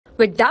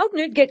With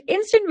Doubtnut, get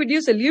instant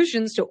video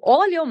solutions to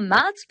all your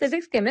maths,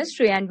 physics,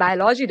 chemistry, and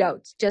biology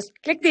doubts. Just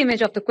click the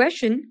image of the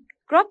question,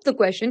 crop the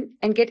question,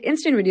 and get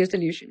instant video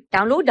solution.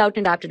 Download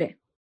Doubtnut app today.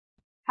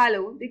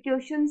 Hello, the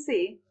question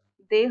say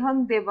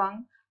Dehang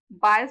Debang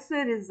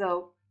Biosphere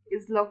Reserve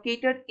is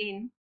located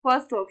in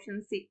first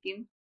option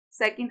Sikkim,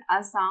 second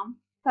Assam,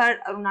 third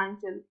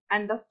Arunachal,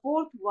 and the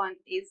fourth one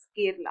is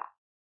Kerala.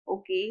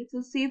 Okay, so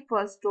see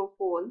first of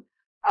all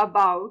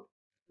about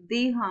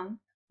Dehang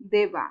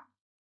Debang.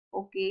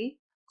 Okay,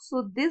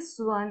 so this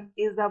one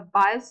is a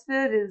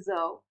biosphere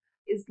reserve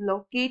is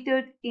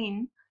located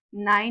in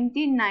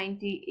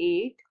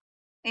 1998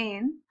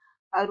 in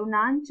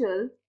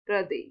Arunachal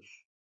Pradesh.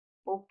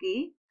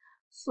 Okay,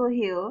 so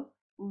here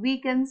we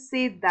can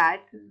say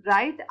that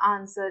right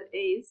answer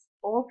is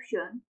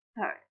option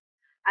third.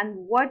 And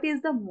what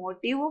is the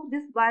motive of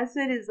this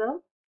biosphere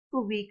reserve? So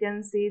we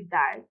can say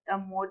that the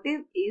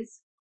motive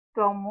is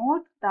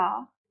promote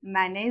the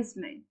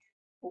management.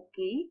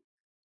 Okay,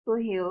 so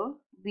here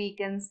we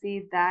can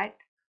say that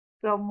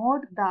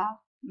promote the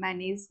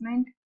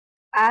management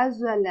as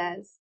well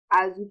as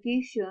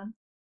education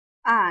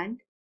and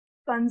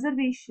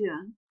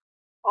conservation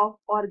of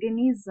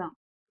organism.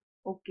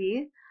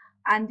 Okay,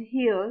 and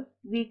here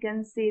we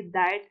can say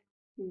that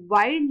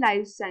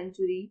wildlife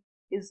sanctuary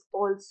is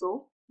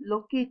also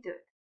located.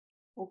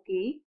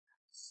 Okay,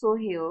 so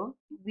here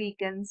we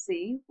can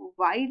say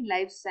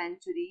wildlife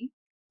sanctuary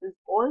is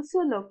also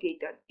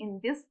located in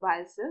this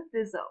biosphere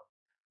reserve.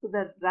 So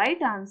the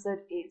right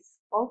answer is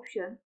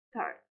option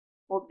third.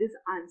 Hope this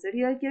answered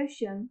your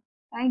question.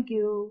 Thank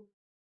you.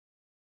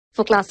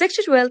 For class 6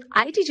 to 12,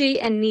 IIT JEE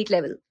and NEET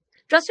level.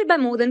 Trusted by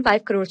more than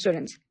 5 crore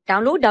students.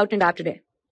 Download Doubtnut app today.